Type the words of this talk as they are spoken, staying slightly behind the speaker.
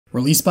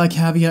Released by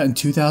Cavia in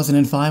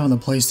 2005 on the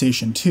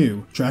PlayStation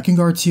 2,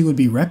 Drakengard 2 would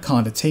be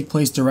retconned to take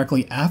place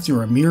directly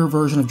after a mirror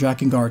version of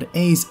Drakengard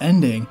A's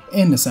ending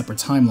in a separate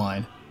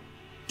timeline.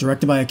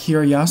 Directed by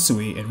Akira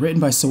Yasui and written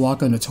by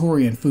Sawako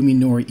Notori and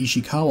Fuminori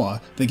Ishikawa,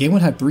 the game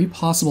would have 3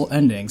 possible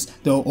endings,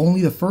 though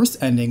only the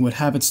first ending would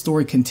have its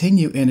story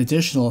continue in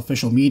additional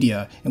official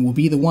media and will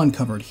be the one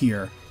covered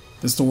here.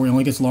 The story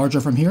only gets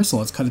larger from here, so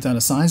let's cut it down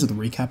to size with a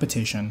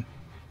recapitation.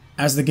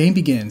 As the game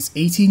begins,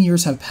 18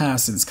 years have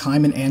passed since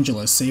Kaim and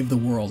Angelus saved the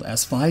world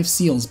as 5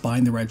 seals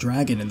bind the Red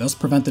Dragon and thus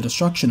prevent the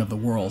destruction of the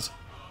world.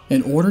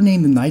 An order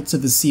named the Knights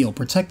of the Seal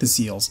protect the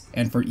seals,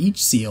 and for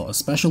each seal, a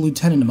special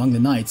lieutenant among the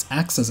knights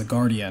acts as a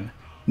guardian.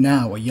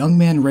 Now, a young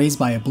man raised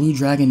by a blue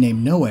dragon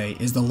named Noe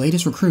is the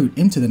latest recruit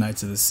into the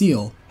Knights of the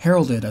Seal,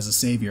 heralded as a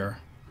savior.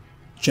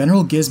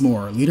 General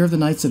Gizmor, leader of the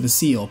Knights of the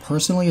Seal,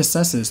 personally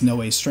assesses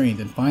Noe's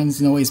strength and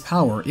finds Noe's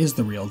power is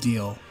the real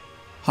deal.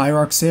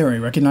 Hierarch Seri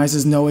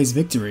recognizes Noe's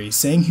victory,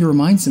 saying he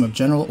reminds him of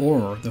General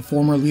Auror, the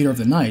former leader of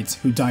the Knights,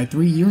 who died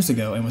 3 years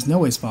ago and was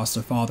Noe's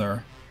foster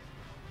father.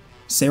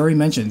 Seri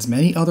mentions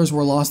many others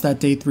were lost that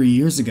day 3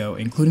 years ago,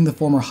 including the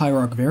former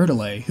Hierarch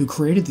Verdale, who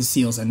created the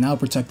seals and now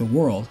protect the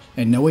world,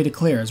 and Noe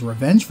declares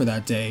revenge for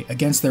that day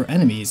against their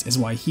enemies is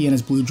why he and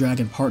his blue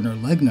dragon partner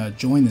Legna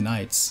join the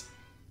Knights.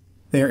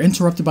 They are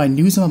interrupted by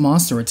news of a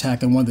monster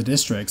attack in one of the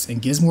districts,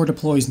 and Gizmor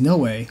deploys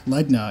Noe,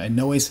 Legna, and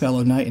Noe's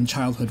fellow knight and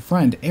childhood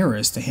friend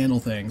Eris to handle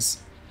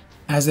things.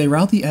 As they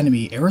rout the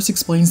enemy, Eris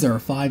explains there are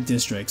 5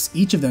 districts,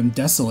 each of them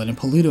desolate and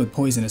polluted with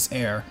poisonous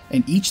air,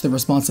 and each the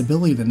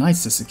responsibility of the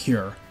knights to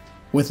secure.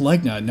 With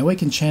Legna, Noe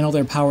can channel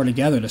their power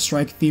together to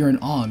strike fear and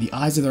awe in the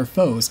eyes of their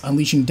foes,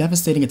 unleashing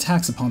devastating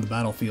attacks upon the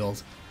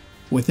battlefield.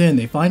 Within,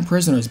 they find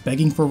prisoners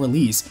begging for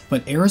release,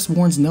 but Eris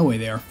warns Noe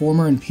they are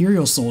former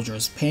Imperial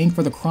soldiers paying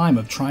for the crime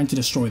of trying to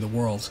destroy the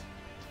world.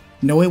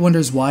 Noe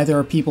wonders why there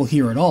are people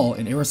here at all,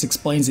 and Eris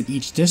explains that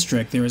each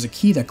district there is a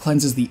key that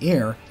cleanses the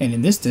air, and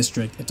in this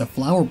district it's a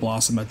flower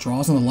blossom that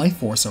draws on the life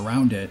force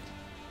around it.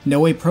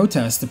 Noe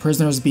protests the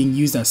prisoners being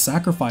used as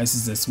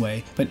sacrifices this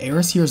way, but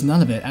Eris hears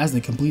none of it as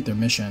they complete their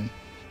mission.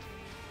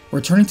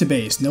 Returning to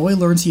base, Noe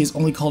learns he is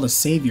only called a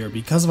savior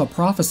because of a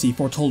prophecy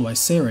foretold by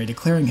Seri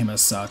declaring him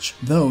as such,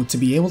 though to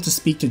be able to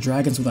speak to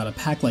dragons without a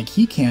pack like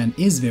he can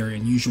is very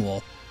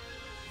unusual.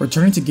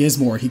 Returning to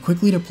Gizmor, he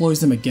quickly deploys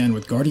them again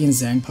with Guardian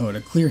Zangpo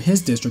to clear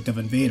his district of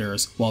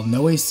invaders, while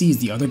Noe sees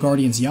the other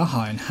guardians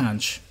Yaha and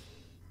Hanch.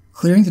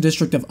 Clearing the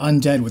district of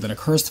undead with an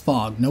accursed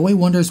fog, Noe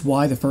wonders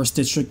why the first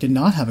district did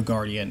not have a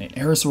guardian, and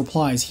Eris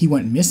replies he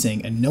went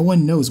missing and no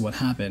one knows what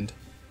happened.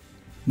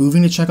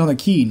 Moving to check on the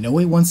key,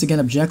 Noe once again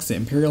objects to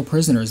Imperial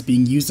prisoners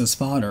being used as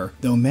fodder,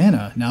 though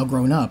Mana, now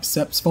grown up,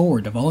 steps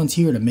forward to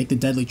volunteer to make the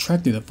deadly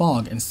trek through the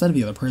fog instead of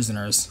the other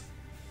prisoners.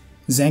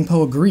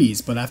 Zangpo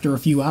agrees, but after a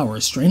few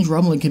hours, strange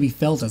rumbling can be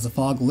felt as the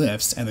fog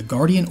lifts, and the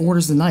Guardian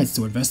orders the Knights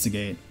to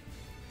investigate.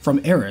 From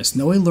Eris,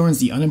 Noe learns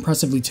the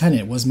unimpressive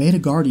lieutenant was made a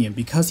Guardian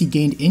because he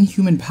gained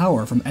inhuman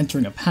power from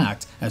entering a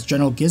pact, as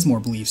General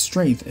Gizmor believes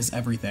strength is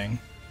everything.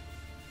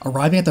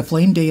 Arriving at the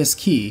Flame Deus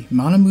Key,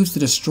 Mana moves to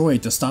destroy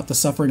it to stop the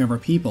suffering of her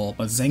people,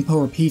 but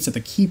Zangpo repeats that the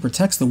key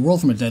protects the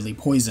world from a deadly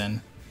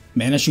poison.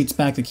 Mana shoots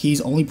back the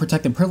keys only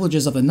protect the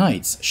privileges of the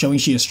Knights, showing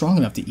she is strong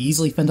enough to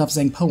easily fend off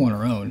Zangpo on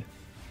her own.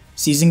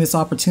 Seizing this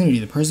opportunity,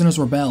 the prisoners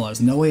rebel as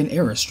Noe and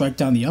Eris strike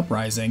down the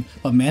uprising,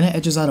 but Mana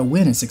edges out a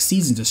win and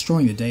succeeds in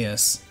destroying the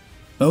dais.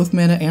 Both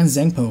Mana and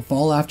Zangpo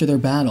fall after their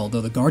battle,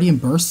 though the Guardian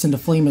bursts into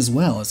flame as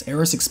well, as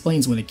Eris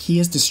explains when a key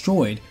is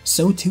destroyed,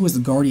 so too is the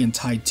Guardian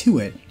tied to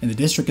it, and the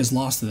district is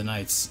lost to the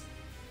Knights.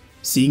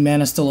 Seeing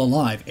Mana still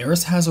alive,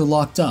 Eris has her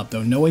locked up,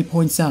 though Noe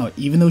points out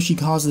even though she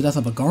caused the death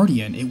of a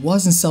Guardian, it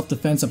was in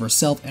self-defense of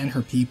herself and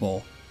her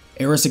people.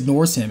 Eris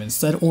ignores him,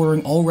 instead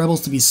ordering all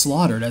rebels to be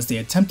slaughtered as they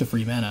attempt to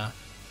free Mana.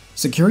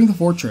 Securing the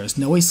fortress,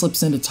 Noe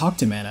slips in to talk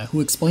to Mana, who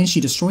explains she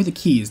destroyed the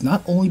keys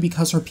not only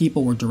because her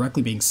people were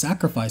directly being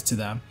sacrificed to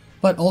them,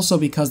 but also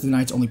because the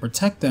Knights only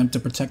protect them to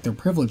protect their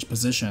privileged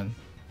position.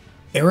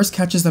 Eris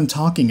catches them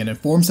talking and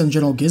informs them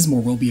General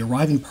Gizmor will be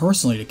arriving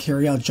personally to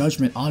carry out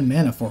judgment on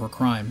Mana for her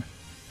crime.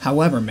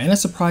 However, Mana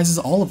surprises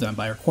all of them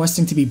by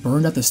requesting to be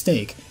burned at the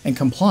stake, and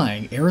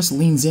complying, Eris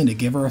leans in to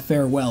give her a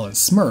farewell and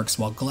smirks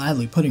while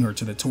gladly putting her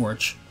to the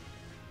torch.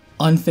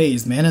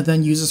 Unfazed, Mana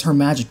then uses her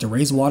magic to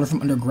raise water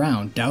from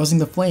underground, dousing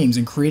the flames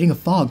and creating a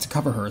fog to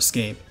cover her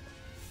escape.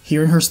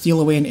 Hearing her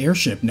steal away an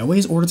airship, Noe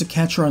is ordered to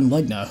catch her on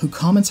Legna, who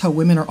comments how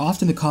women are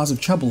often the cause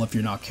of trouble if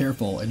you're not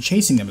careful, and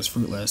chasing them is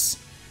fruitless.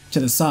 To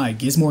the side,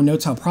 Gizmor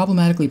notes how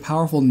problematically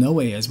powerful Noe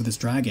is with his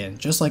dragon,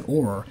 just like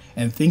Auror,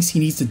 and thinks he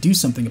needs to do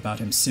something about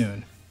him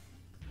soon.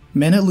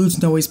 Mana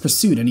eludes Noe's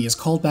pursuit and he is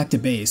called back to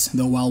base,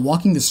 though while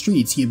walking the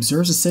streets he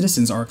observes the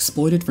citizens are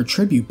exploited for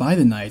tribute by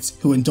the Knights,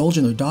 who indulge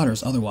in their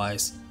daughters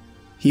otherwise.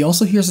 He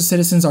also hears the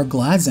citizens are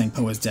glad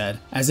Zangpo is dead,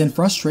 as in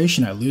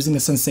frustration at losing the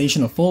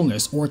sensation of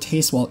fullness or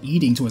taste while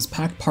eating to his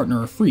pack partner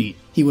Ifrit,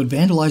 he would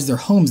vandalize their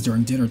homes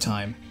during dinner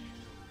time.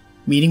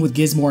 Meeting with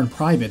Gizmor in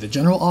private, the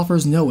general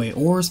offers Noe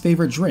Auror's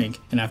favorite drink,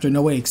 and after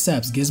Noe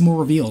accepts, Gizmor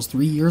reveals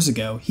 3 years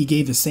ago he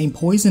gave the same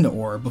poison to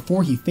Auror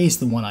before he faced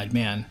the One-Eyed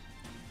Man.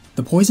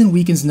 The poison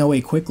weakens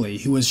Noe quickly,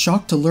 who is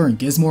shocked to learn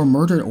Gizmor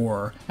murdered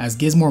Or, as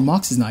Gizmor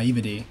mocks his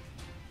naivety.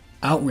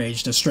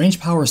 Outraged, a strange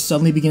power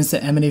suddenly begins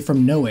to emanate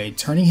from Noe,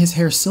 turning his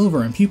hair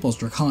silver and pupils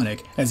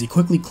draconic, as he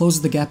quickly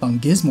closes the gap on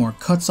Gizmor,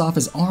 cuts off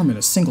his arm in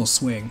a single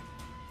swing.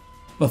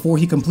 Before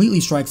he completely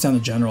strikes down the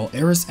general,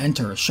 Eris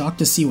enters, shocked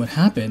to see what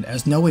happened,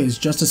 as Noe is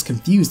just as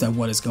confused at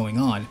what is going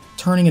on,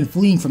 turning and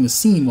fleeing from the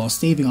scene while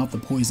staving off the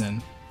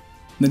poison.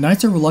 The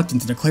knights are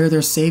reluctant to declare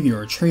their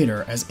savior a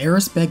traitor, as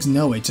Eris begs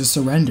Noe to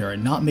surrender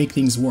and not make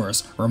things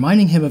worse,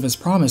 reminding him of his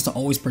promise to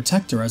always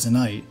protect her as a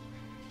knight.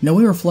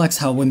 Noe reflects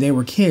how when they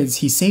were kids,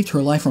 he saved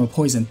her life from a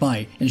poison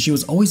bite, and she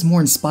was always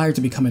more inspired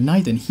to become a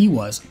knight than he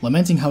was,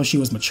 lamenting how she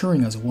was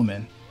maturing as a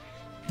woman.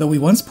 Though he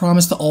once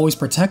promised to always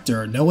protect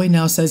her, Noe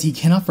now says he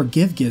cannot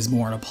forgive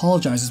Gizmor and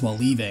apologizes while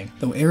leaving,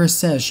 though Eris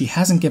says she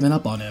hasn't given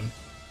up on him.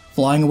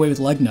 Flying away with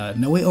Legna,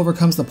 Noe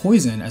overcomes the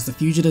poison as the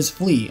fugitives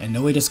flee and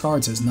Noe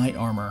discards his knight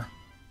armor.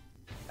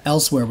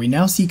 Elsewhere, we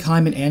now see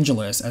Kaim and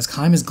Angelus, as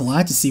Kaim is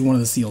glad to see one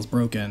of the seals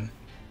broken.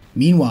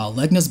 Meanwhile,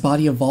 Legna's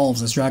body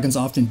evolves as dragons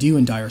often do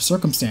in dire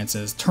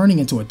circumstances, turning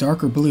into a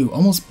darker blue,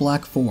 almost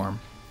black form.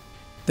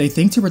 They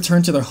think to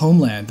return to their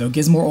homeland, though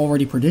Gizmor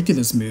already predicted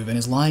this move and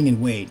is lying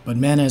in wait, but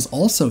Mana is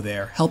also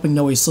there, helping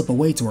Noe slip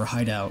away to her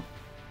hideout.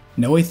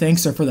 Noe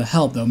thanks her for the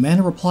help, though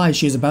Mana replies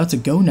she is about to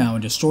go now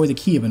and destroy the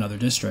key of another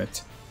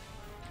district.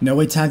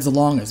 Noe tags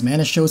along as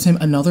Mana shows him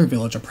another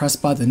village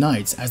oppressed by the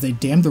knights as they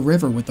dam the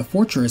river with the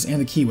fortress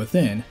and the key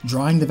within,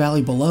 drying the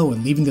valley below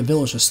and leaving the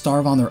village to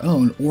starve on their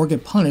own or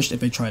get punished if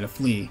they try to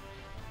flee.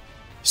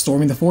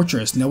 Storming the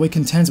fortress, Noe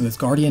contends with his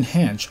guardian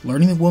Hanch,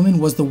 learning the woman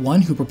was the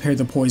one who prepared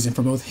the poison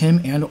for both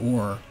him and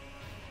Or.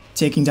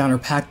 Taking down her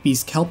pack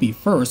beast Kelpie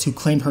first, who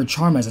claimed her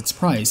charm as its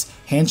price,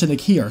 Hanch and the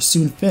key are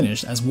soon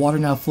finished as water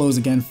now flows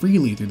again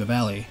freely through the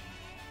valley.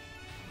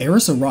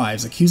 Eris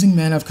arrives, accusing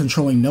Mana of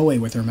controlling Noe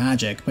with her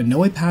magic, but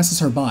Noe passes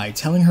her by,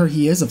 telling her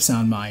he is of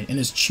sound mind and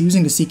is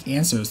choosing to seek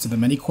answers to the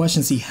many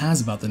questions he has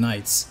about the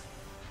knights.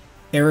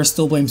 Eris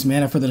still blames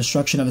Mana for the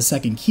destruction of the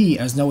second key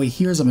as Noe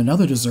hears of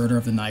another deserter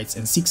of the knights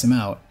and seeks him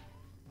out.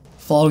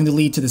 Following the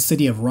lead to the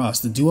city of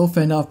Rust, the duo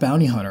fend off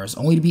bounty hunters,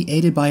 only to be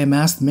aided by a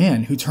masked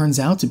man who turns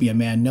out to be a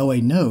man Noe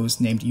knows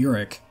named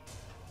Yurik.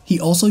 He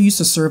also used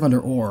to serve under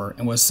Or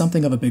and was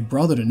something of a big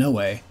brother to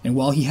Noe, and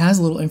while he has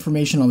little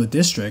information on the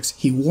districts,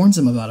 he warns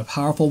him about a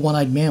powerful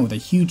one-eyed man with a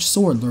huge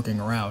sword lurking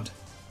around.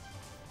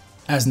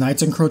 As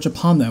knights encroach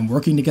upon them,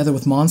 working together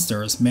with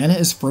monsters, Mana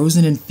is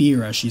frozen in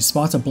fear as she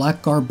spots a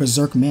black-garbed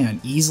berserk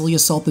man easily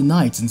assault the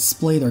knights and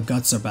splay their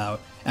guts about,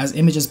 as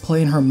images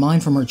play in her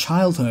mind from her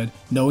childhood,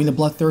 knowing the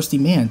bloodthirsty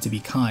man to be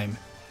Kaim.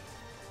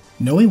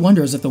 Noe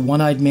wonders if the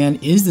one-eyed man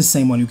is the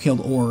same one who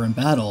killed Or in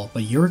battle,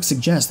 but Yurik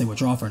suggests they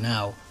withdraw for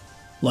now.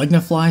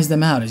 Legna flies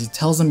them out as he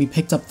tells them he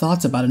picked up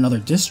thoughts about another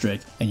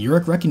district, and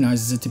Yurik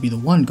recognizes it to be the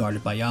one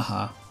guarded by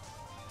Yaha.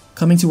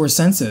 Coming to her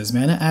senses,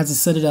 Mana adds a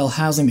citadel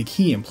housing the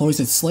key and employs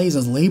its slaves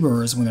as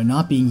laborers when they're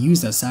not being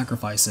used as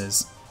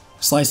sacrifices.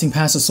 Slicing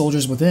past the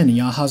soldiers within and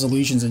Yaha's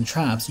illusions and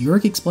traps,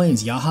 Yurik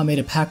explains Yaha made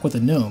a pact with the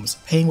gnomes,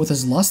 paying with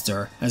his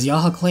luster, as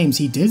Yaha claims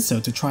he did so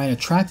to try and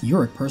attract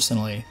Yurik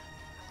personally.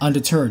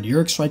 Undeterred,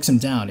 Yurik strikes him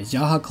down as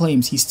Yaha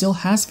claims he still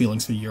has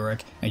feelings for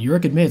Yurik, and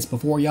Yurik admits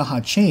before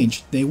Yaha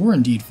changed, they were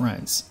indeed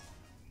friends.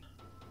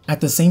 At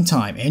the same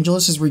time,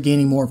 Angelus is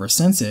regaining more of her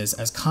senses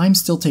as Kaim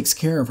still takes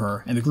care of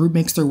her, and the group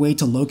makes their way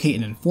to locate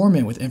an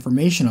informant with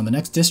information on the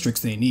next districts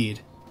they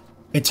need.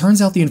 It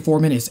turns out the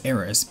informant is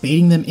Eris,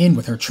 baiting them in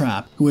with her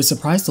trap, who is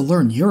surprised to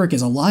learn Yurik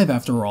is alive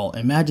after all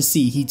and mad to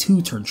see he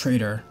too turned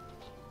traitor.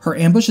 Her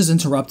ambush is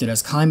interrupted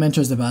as Kaim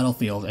enters the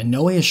battlefield, and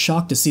Noe is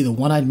shocked to see the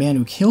one-eyed man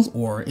who killed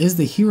Or is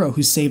the hero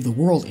who saved the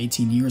world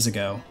 18 years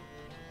ago.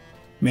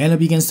 Mana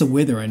begins to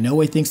wither and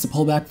Noe thinks to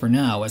pull back for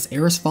now as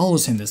Eris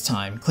follows him this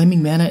time,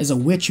 claiming Mana is a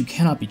witch who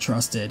cannot be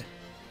trusted.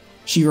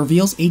 She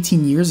reveals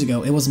 18 years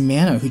ago it was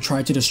Mana who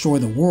tried to destroy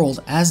the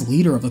world as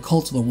leader of the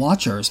Cult of the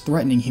Watchers,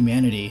 threatening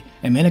humanity,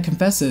 and Mana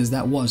confesses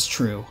that was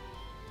true.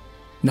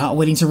 Not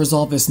waiting to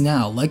resolve this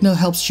now, Legna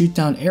helps shoot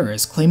down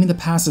Eris, claiming the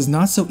past is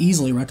not so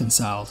easily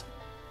reconciled.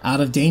 Out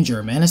of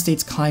danger, Mana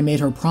states Kai made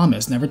her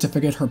promise never to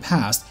forget her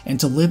past and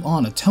to live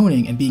on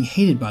atoning and being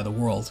hated by the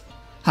world.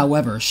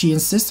 However, she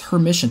insists her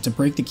mission to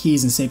break the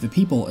keys and save the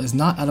people is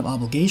not out of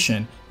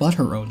obligation, but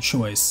her own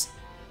choice.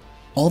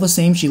 All the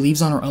same, she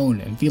leaves on her own,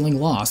 and feeling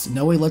lost,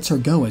 Noe lets her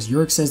go as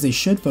Yurik says they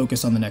should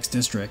focus on the next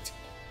district.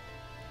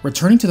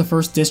 Returning to the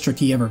first district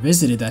he ever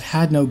visited that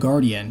had no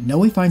guardian,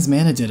 Noe finds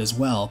Mana did as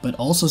well, but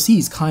also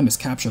sees Kaim has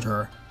captured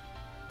her.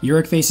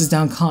 Yurik faces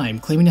down Kaim,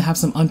 claiming to have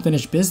some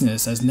unfinished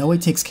business as Noe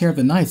takes care of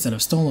the knights that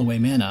have stolen away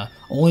Mana,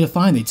 only to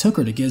find they took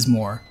her to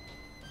Gizmor.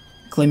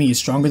 Claiming he's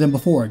stronger than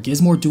before,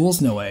 Gizmor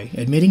duels Noe,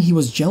 admitting he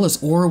was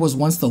jealous Aura was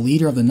once the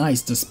leader of the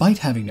knights despite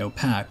having no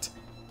pact.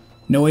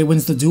 Noe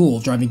wins the duel,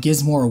 driving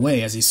Gizmor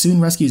away as he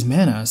soon rescues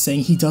Mana,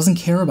 saying he doesn't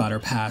care about her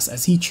past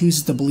as he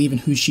chooses to believe in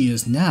who she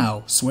is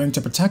now, swearing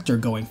to protect her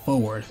going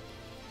forward.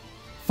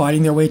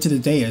 Fighting their way to the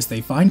dais, they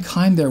find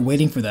Kaim there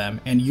waiting for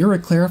them, and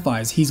Yurik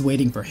clarifies he's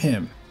waiting for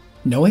him.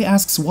 Noe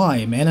asks why,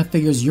 and Mana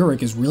figures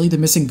Yurik is really the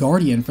missing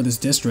guardian for this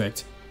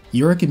district.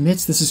 Yurik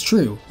admits this is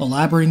true,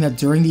 elaborating that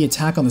during the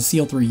attack on the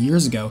seal 3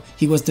 years ago,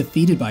 he was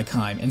defeated by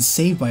Kaim and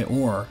saved by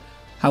Auror.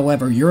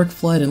 However, Yurik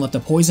fled and left a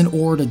poisoned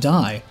Auror to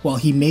die, while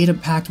he made a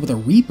pact with a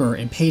Reaper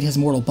and paid his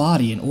mortal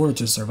body in order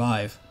to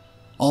survive.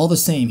 All the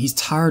same, he's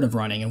tired of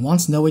running and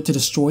wants Noe to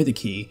destroy the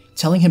key,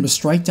 telling him to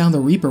strike down the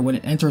Reaper when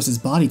it enters his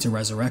body to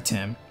resurrect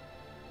him.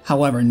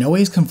 However, Noe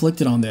is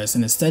conflicted on this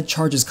and instead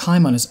charges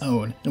Kaim on his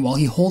own, and while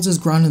he holds his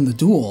ground in the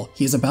duel,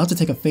 he is about to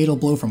take a fatal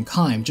blow from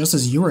Kaim just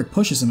as Yurik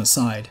pushes him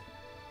aside.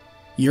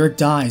 Yurik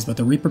dies, but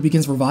the Reaper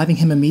begins reviving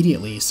him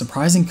immediately,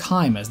 surprising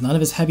Kaim as none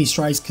of his heavy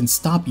strikes can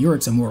stop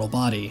Yurik's immortal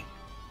body.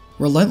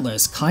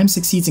 Relentless, Kaim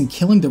succeeds in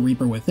killing the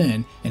Reaper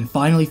within, and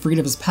finally freed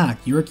of his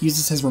pact, Yurik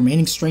uses his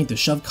remaining strength to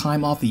shove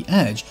Kaim off the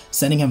edge,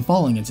 sending him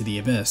falling into the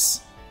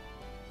abyss.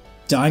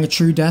 Dying a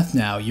true death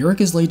now,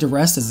 Yurik is laid to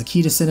rest as the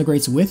key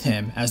disintegrates with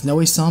him, as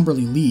Noe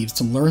somberly leaves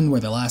to learn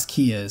where the last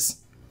key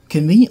is.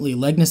 Conveniently,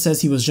 Legna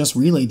says he was just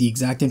relayed the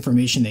exact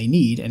information they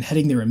need, and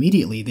heading there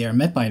immediately, they are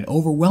met by an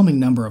overwhelming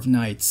number of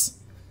knights.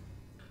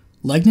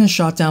 Legna is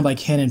shot down by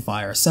cannon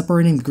fire,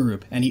 separating the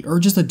group, and he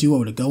urges the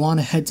duo to go on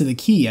ahead to the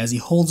key as he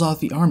holds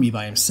off the army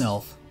by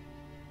himself.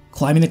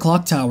 Climbing the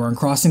clock tower and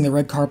crossing the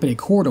red carpeted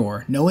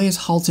corridor, Noe is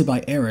halted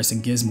by Eris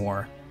and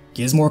Gizmor.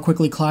 Gizmor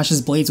quickly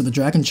clashes blades with the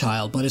Dragon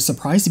Child, but is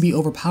surprised to be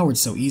overpowered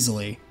so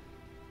easily.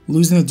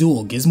 Losing the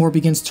duel, Gizmor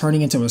begins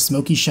turning into a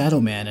smoky shadow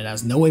man, and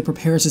as Noe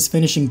prepares his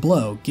finishing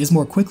blow,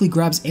 Gizmor quickly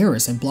grabs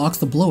Eris and blocks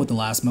the blow at the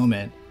last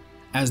moment.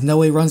 As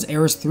Noe runs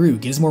Eris through,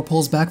 Gizmor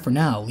pulls back for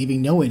now,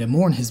 leaving Noe to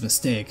mourn his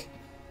mistake.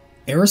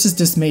 Eris is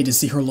dismayed to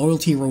see her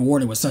loyalty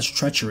rewarded with such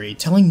treachery,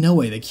 telling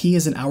Noe the key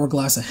is an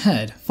hourglass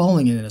ahead,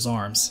 falling in his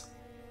arms.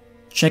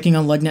 Checking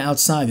on Legna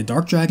outside, the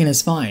Dark Dragon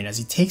is fine as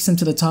he takes him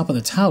to the top of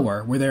the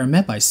tower, where they are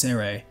met by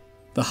Sere.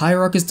 The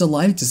Hierarch is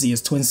delighted to see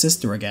his twin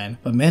sister again,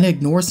 but Mana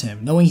ignores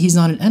him, knowing he's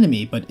not an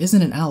enemy but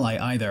isn't an ally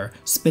either,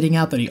 spitting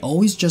out that he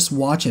always just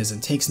watches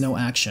and takes no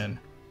action.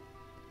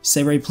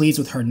 Sere pleads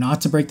with her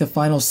not to break the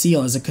final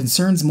seal as it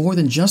concerns more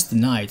than just the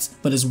knights,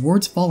 but his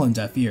words fall on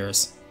deaf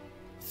ears.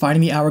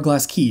 Finding the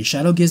hourglass key,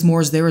 Shadow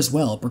Gizmor is there as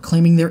well,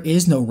 proclaiming there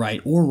is no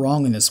right or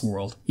wrong in this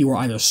world. You are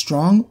either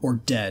strong or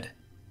dead.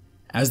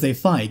 As they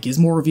fight,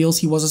 Gizmor reveals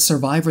he was a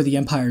survivor of the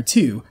Empire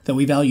too, though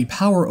he valued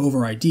power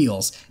over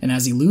ideals, and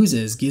as he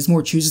loses,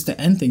 Gizmor chooses to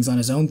end things on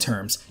his own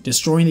terms,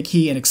 destroying the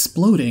key and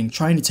exploding,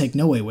 trying to take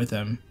Noe with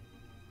him.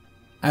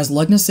 As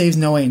Legna saves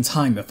Noe in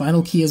time, the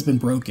final key has been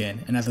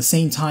broken, and at the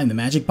same time the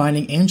magic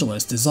binding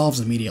Angelus dissolves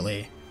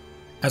immediately.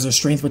 As her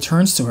strength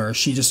returns to her,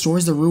 she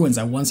destroys the ruins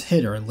that once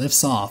hid her and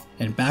lifts off,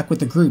 and back with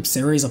the group,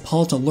 Sere is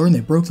appalled to learn they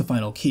broke the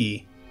final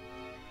key.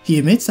 He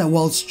admits that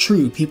while it's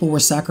true people were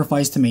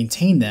sacrificed to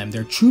maintain them,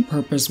 their true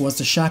purpose was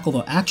to shackle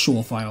the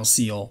actual final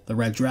seal, the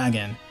Red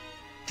Dragon.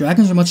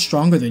 Dragons are much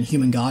stronger than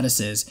human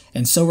goddesses,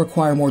 and so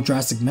require more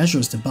drastic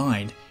measures to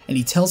bind, and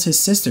he tells his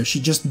sister she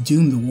just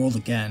doomed the world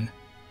again.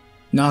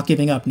 Not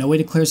giving up, Noe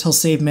declares he'll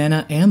save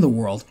Mana and the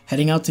world,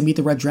 heading out to meet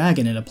the Red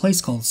Dragon in a place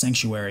called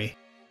Sanctuary.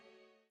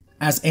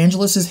 As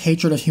Angelus's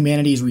hatred of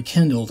humanity is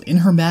rekindled, in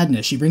her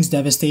madness she brings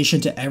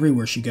devastation to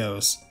everywhere she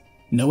goes.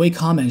 Noe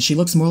comments she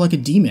looks more like a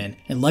demon,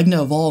 and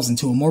Legna evolves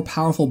into a more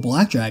powerful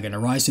black dragon to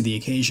rise to the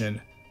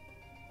occasion.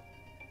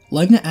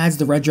 Legna adds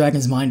the Red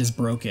Dragon's mind is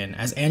broken,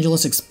 as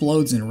Angelus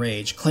explodes in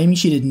rage, claiming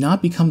she did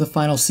not become the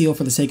final seal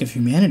for the sake of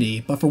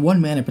humanity, but for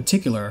one man in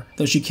particular,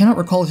 though she cannot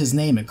recall his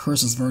name and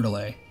curses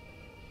Verdale.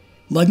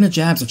 Legna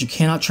jabs that you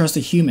cannot trust a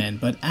human,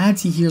 but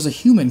adds he hears a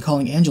human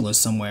calling Angelus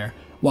somewhere,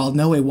 while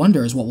Noe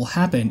wonders what will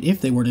happen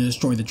if they were to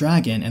destroy the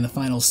dragon and the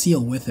final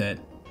seal with it.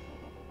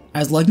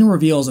 As Legna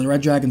reveals the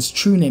Red Dragon's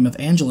true name of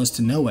Angelus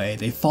to Noe,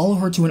 they follow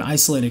her to an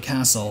isolated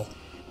castle.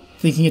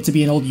 Thinking it to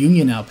be an old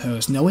Union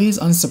outpost, Noe is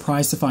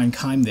unsurprised to find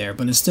Kaim there,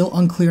 but is still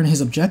unclear in his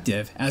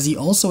objective, as he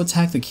also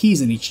attacked the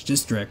keys in each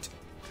district.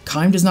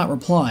 Kaim does not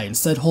reply,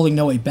 instead holding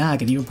Noe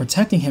back and even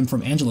protecting him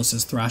from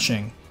Angelus's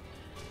thrashing.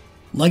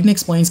 Legna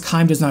explains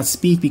Kaim does not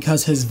speak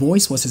because his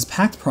voice was his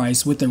pact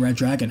price with the Red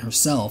Dragon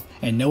herself,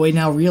 and Noe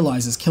now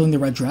realizes killing the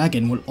Red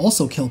Dragon would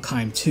also kill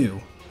Kaim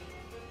too.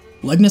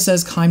 Legna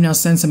says Kaim now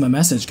sends him a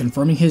message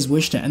confirming his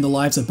wish to end the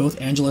lives of both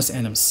Angelus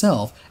and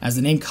himself, as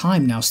the name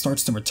Kaim now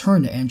starts to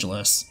return to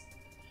Angelus.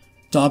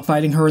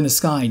 Dogfighting her in the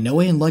sky,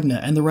 Noe and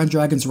Legna end the Red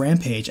Dragon's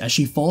rampage as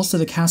she falls to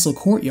the castle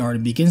courtyard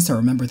and begins to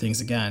remember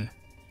things again.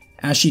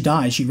 As she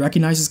dies, she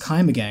recognizes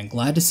Kaim again,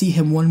 glad to see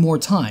him one more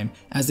time,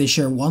 as they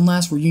share one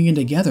last reunion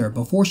together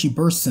before she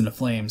bursts into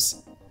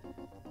flames.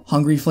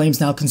 Hungry flames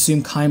now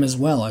consume Kaim as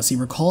well, as he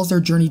recalls their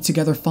journey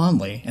together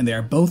fondly, and they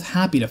are both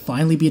happy to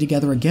finally be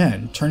together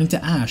again, turning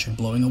to ash and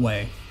blowing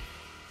away.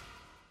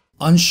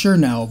 Unsure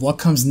now of what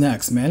comes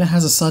next, Mana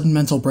has a sudden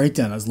mental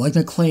breakdown as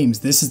Legna claims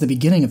this is the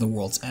beginning of the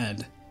world's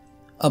end.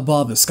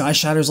 Above, the sky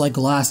shatters like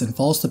glass and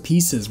falls to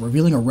pieces,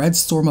 revealing a red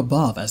storm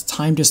above as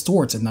time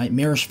distorts and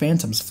nightmarish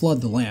phantoms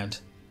flood the land.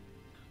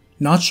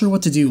 Not sure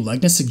what to do,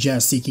 Legna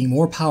suggests seeking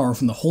more power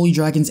from the Holy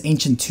Dragon's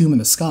ancient tomb in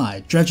the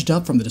sky, dredged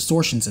up from the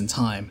distortions in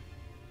time.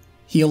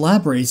 He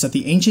elaborates that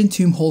the ancient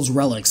tomb holds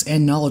relics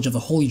and knowledge of the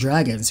Holy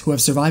Dragons who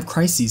have survived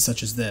crises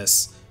such as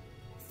this.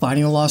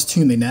 Finding the lost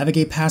tomb, they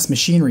navigate past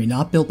machinery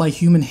not built by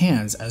human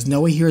hands as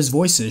Noe hears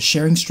voices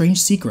sharing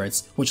strange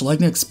secrets, which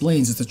Legna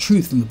explains is the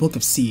truth from the Book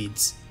of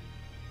Seeds.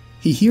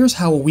 He hears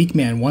how a weak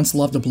man once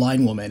loved a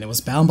blind woman and was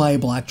bound by a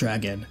black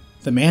dragon.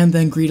 The man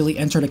then greedily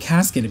entered a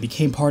casket and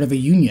became part of a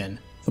union.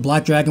 The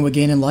black dragon would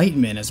gain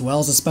enlightenment as well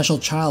as a special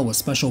child with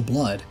special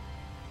blood.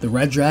 The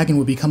red dragon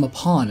would become a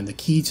pawn and the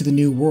key to the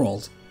new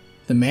world.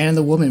 The man and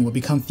the woman would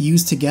become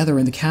fused together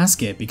in the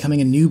casket,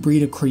 becoming a new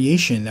breed of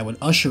creation that would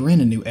usher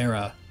in a new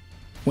era.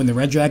 When the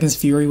red dragon's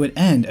fury would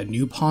end, a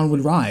new pawn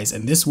would rise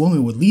and this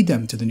woman would lead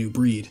them to the new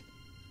breed.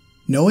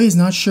 Noe is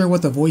not sure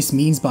what the voice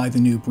means by the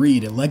new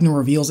breed, and Legna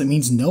reveals it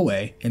means Noe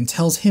and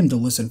tells him to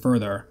listen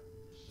further.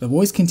 The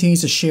voice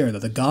continues to share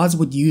that the gods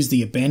would use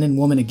the abandoned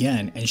woman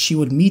again and she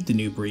would meet the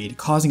new breed,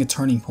 causing a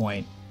turning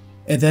point.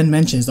 It then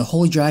mentions the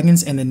holy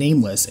dragons and the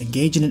Nameless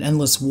engage in an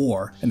endless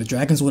war, and the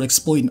dragons would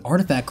exploit an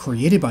artifact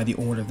created by the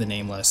Order of the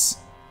Nameless.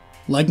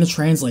 Legna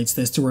translates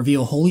this to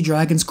reveal holy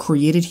dragons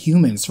created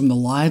humans from the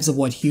lives of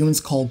what humans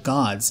call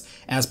gods,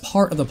 as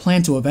part of the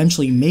plan to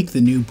eventually make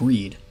the new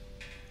breed.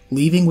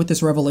 Leaving with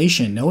this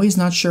revelation, Noe is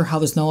not sure how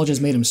this knowledge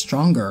has made him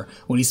stronger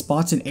when he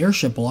spots an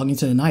airship belonging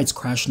to the Knights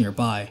crash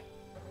nearby.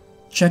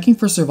 Checking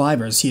for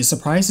survivors, he is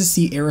surprised to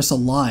see Eris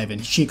alive,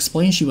 and she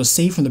explains she was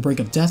saved from the brink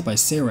of death by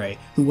Sere,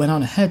 who went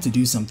on ahead to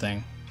do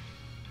something.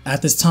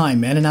 At this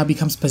time, Mana now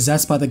becomes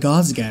possessed by the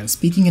gods again,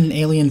 speaking in an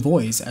alien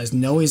voice as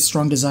Noe's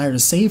strong desire to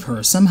save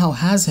her somehow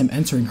has him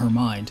entering her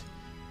mind.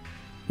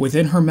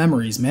 Within her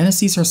memories, Mana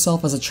sees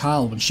herself as a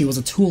child when she was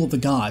a tool of the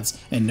gods,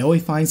 and Noe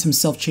finds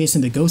himself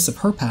chasing the ghosts of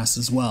her past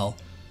as well.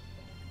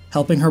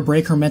 Helping her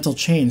break her mental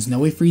chains,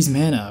 Noe frees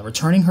Mana,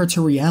 returning her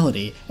to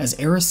reality as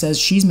Eris says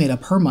she's made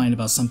up her mind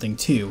about something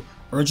too,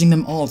 urging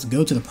them all to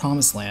go to the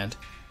Promised Land.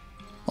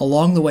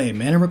 Along the way,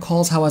 Mana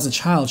recalls how as a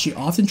child she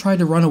often tried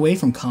to run away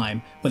from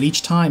Kaim, but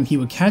each time he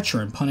would catch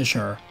her and punish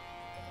her.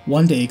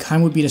 One day,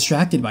 Kaim would be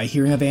distracted by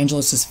hearing of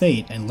Angelus's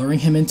fate, and luring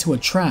him into a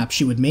trap,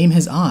 she would maim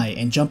his eye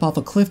and jump off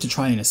a cliff to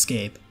try and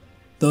escape.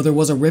 Though there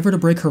was a river to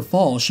break her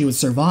fall, she would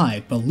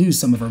survive, but lose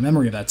some of her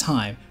memory of that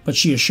time, but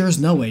she assures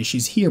Noe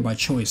she's here by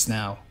choice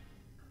now.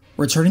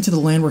 Returning to the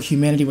land where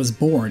humanity was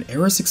born,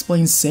 Eris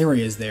explains Sere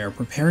is there,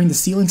 preparing the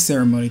sealing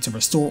ceremony to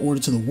restore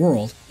order to the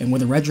world, and when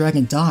the red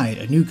dragon died,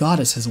 a new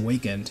goddess has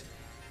awakened.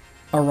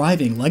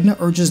 Arriving, Legna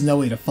urges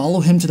Noe to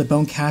follow him to the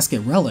bone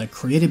casket relic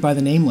created by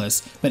the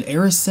Nameless, but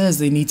Eris says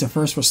they need to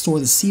first restore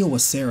the seal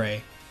with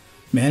Sere.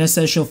 Mana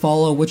says she'll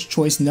follow which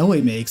choice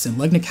Noe makes, and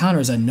Legna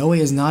counters that Noe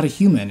is not a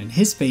human and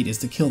his fate is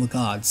to kill the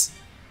gods.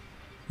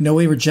 Noe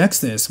rejects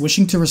this,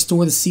 wishing to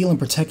restore the seal and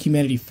protect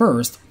humanity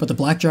first, but the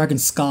Black Dragon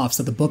scoffs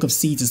that the Book of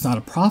Seeds is not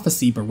a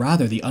prophecy but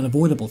rather the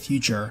unavoidable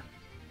future.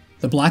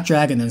 The Black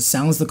Dragon then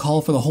sounds the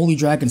call for the Holy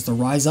Dragons to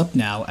rise up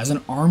now as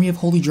an army of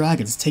Holy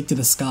Dragons take to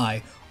the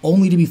sky,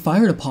 only to be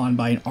fired upon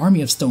by an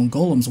army of stone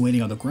golems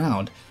waiting on the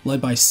ground, led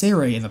by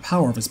Sere and the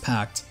power of his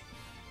pact.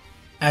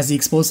 As the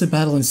explosive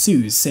battle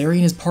ensues, Sere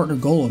and his partner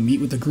Golem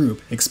meet with the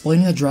group,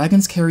 explaining that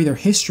dragons carry their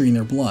history in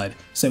their blood,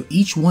 so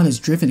each one is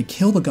driven to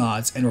kill the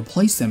gods and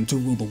replace them to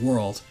rule the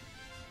world.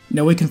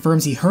 Noe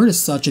confirms he heard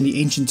as such in the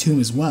ancient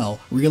tomb as well,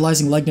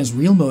 realizing Legna's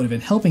real motive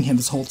in helping him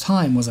this whole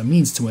time was a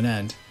means to an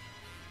end.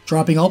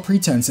 Dropping all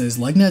pretenses,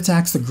 Legna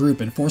attacks the group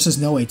and forces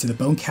Noe to the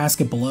bone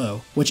casket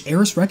below, which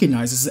Eris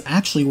recognizes is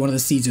actually one of the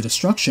seeds of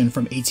destruction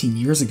from 18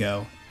 years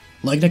ago.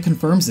 Legna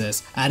confirms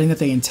this, adding that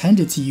they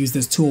intended to use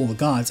this tool of the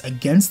gods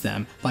against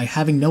them by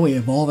having Noe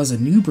evolve as a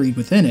new breed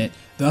within it,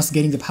 thus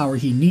getting the power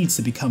he needs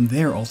to become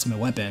their ultimate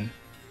weapon.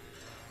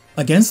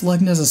 Against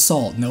Legna's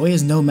assault, Noe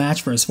is no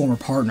match for his former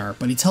partner,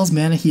 but he tells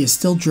Mana he is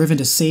still driven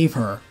to save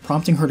her,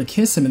 prompting her to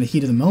kiss him in the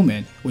heat of the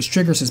moment, which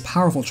triggers his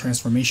powerful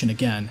transformation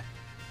again.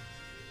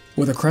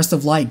 With a crest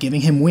of light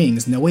giving him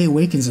wings, Noe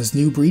awakens his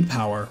new breed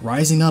power,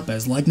 rising up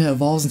as Legna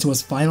evolves into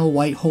his final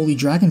white holy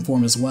dragon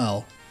form as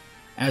well.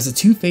 As the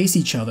two face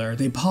each other,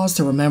 they pause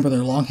to remember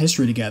their long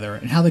history together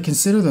and how they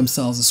consider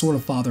themselves a sort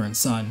of father and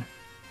son.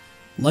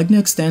 Legna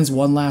extends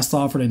one last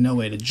offer to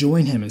Noe to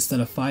join him instead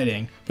of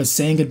fighting, but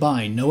saying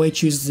goodbye, Noe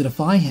chooses to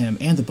defy him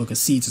and the Book of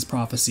Seeds as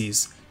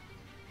prophecies.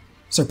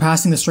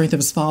 Surpassing the strength of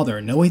his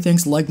father, Noe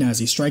thanks Legna as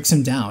he strikes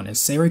him down, and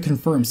Sere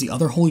confirms the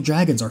other holy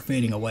dragons are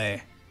fading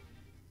away.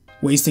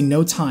 Wasting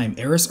no time,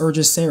 Eris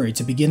urges Sere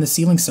to begin the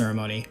sealing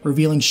ceremony,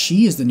 revealing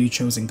she is the new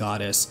chosen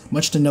goddess,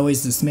 much to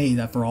Noe's dismay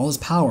that for all his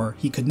power,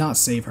 he could not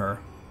save her.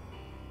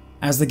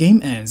 As the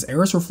game ends,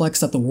 Eris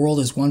reflects that the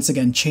world is once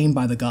again chained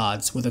by the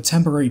gods, with a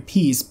temporary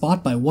peace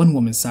bought by one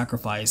woman's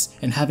sacrifice,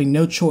 and having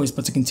no choice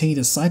but to continue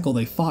the cycle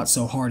they fought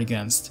so hard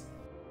against.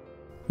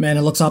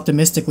 Mana looks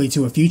optimistically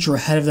to a future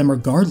ahead of them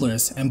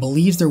regardless, and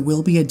believes there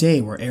will be a day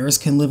where Eris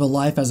can live a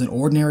life as an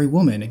ordinary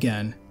woman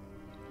again.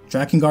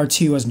 Drakengard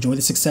 2 has enjoyed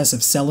the success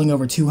of selling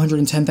over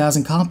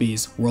 210,000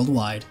 copies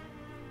worldwide.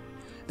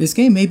 This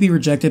game may be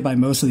rejected by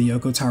most of the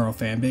Yoko Taro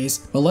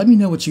fanbase, but let me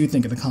know what you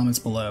think in the comments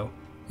below.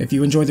 If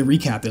you enjoyed the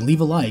recap, then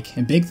leave a like,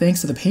 and big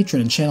thanks to the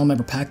patron and channel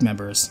member pack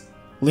members.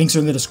 Links are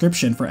in the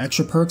description for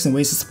extra perks and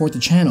ways to support the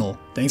channel.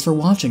 Thanks for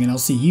watching, and I'll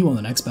see you on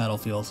the next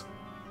battlefield.